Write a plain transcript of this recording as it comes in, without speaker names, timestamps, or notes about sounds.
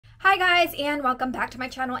Hi guys, and welcome back to my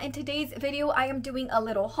channel. In today's video I am doing a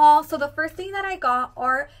little haul. So the first thing that I got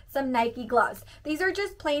are some Nike gloves. These are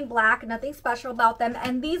just plain black, nothing special about them,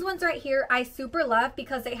 and these ones right here I super love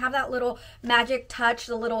because they have that little magic touch,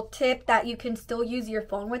 the little tip that you can still use your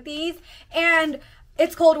phone with these, and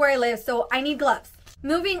it's cold where I live, so I need gloves.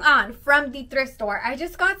 Moving on from the thrift store, I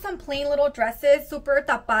just got some plain little dresses, super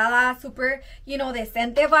tapada, super,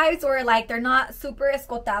 decente vibes, or like they're not super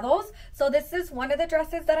escotados. So this is one of the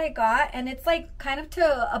dresses that I got, and it's like kind of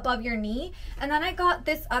to above your knee. And then I got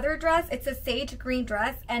this other dress. It's a sage green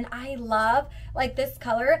dress, and I love like this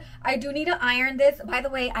color. I do need to iron this. By the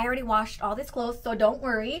way, I already washed all this clothes, so don't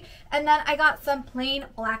worry. And then I got some plain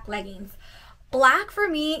black leggings. Black for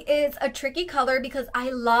me is a tricky color because I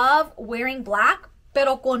love wearing black.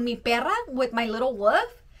 Pero con mi perra, with my little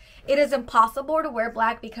wolf, it is impossible to wear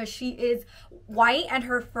black because she is white and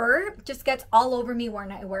her fur just gets all over me when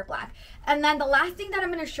I wear black. And then the last thing that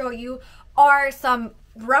I'm going to show you are some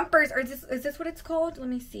rompers. Or is this what it's called? Let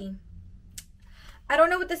me see. I don't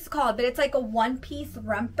know what this is called, but it's like a one-piece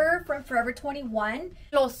romper from Forever 21.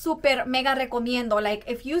 Lo super mega recomiendo. Like,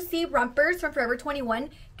 if you see rompers from Forever 21,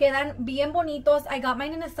 quedan bien bonitos. I got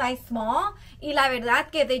mine in a size small. Y la verdad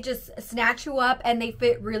que they just snatch you up and they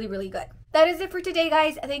fit really, really good. That is it for today,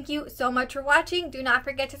 guys. Thank you so much for watching. Do not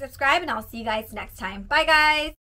forget to subscribe, and I'll see you guys next time. Bye, guys.